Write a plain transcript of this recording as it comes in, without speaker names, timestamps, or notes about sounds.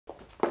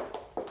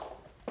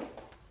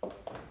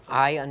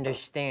I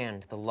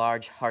understand the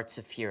large hearts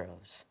of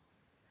heroes,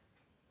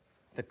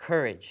 the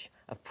courage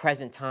of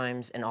present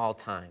times and all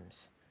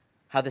times,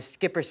 how the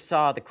skipper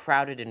saw the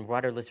crowded and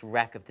rudderless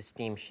wreck of the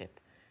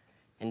steamship,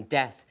 and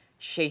death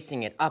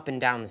chasing it up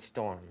and down the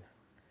storm,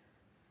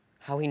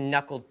 how he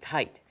knuckled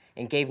tight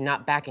and gave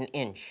not back an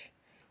inch,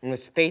 and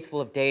was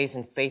faithful of days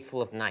and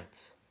faithful of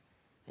nights,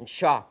 and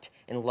chalked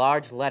in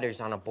large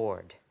letters on a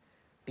board,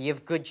 "Be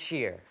of good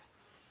cheer,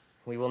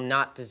 we will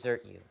not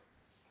desert you."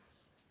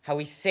 How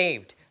he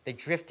saved the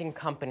drifting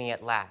company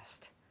at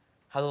last,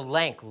 how the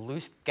lank,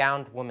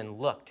 loose-gowned woman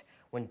looked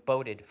when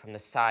boated from the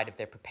side of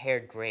their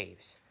prepared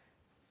graves,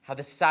 how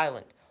the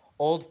silent,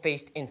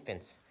 old-faced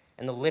infants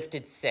and the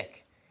lifted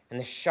sick and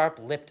the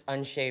sharp-lipped,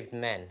 unshaved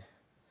men.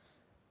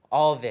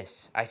 All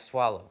this I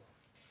swallow.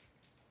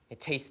 It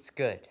tastes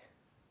good.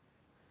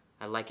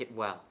 I like it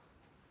well.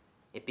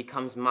 It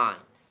becomes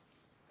mine.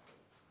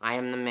 I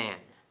am the man.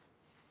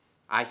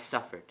 I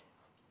suffered.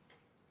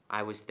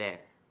 I was there.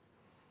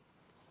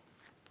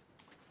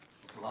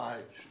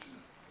 Obliged,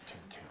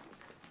 Tintin.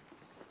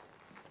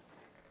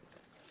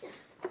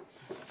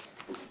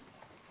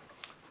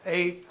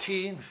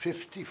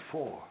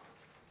 1854.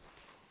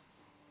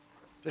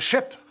 The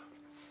ship,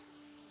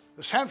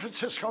 the San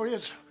Francisco,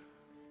 is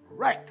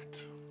wrecked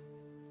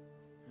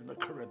in the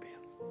Caribbean.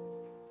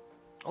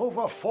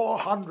 Over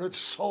 400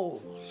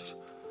 souls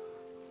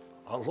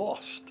are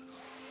lost.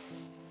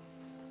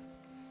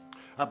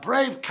 A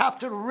brave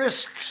captain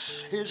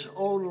risks his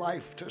own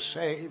life to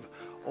save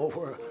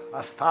over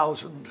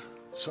 1,000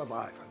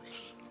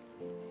 survivors.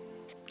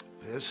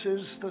 This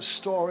is the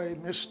story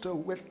Mr.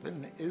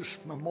 Whitman is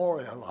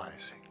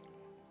memorializing.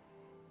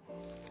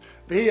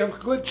 Be of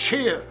good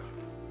cheer.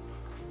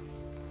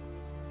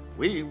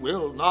 We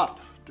will not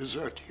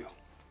desert you.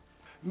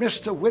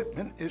 Mr.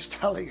 Whitman is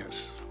telling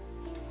us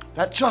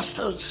that just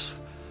as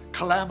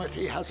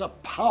calamity has a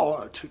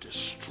power to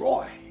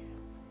destroy,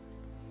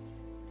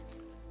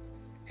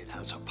 it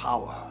has a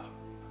power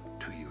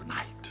to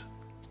unite.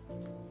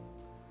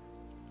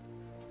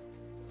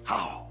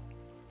 How?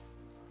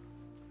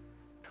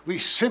 We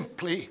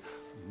simply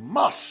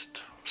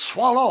must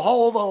swallow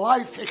whole the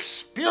life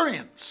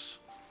experience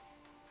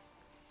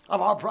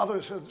of our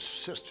brothers and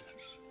sisters.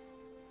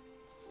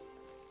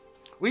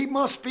 We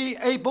must be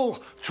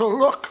able to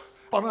look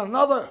on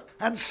another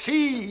and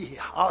see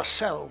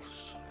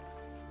ourselves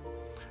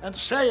and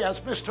say, as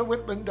Mr.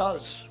 Whitman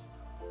does,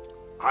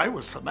 I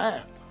was the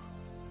man.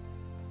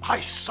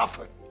 I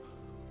suffered.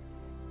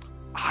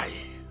 I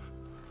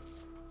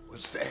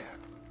was there.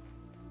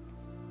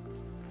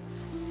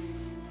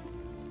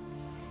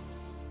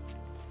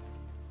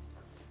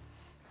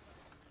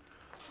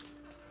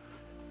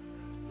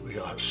 We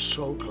are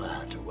so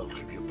glad to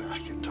welcome you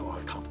back into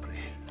our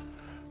company,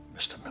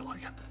 Mr.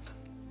 Milligan.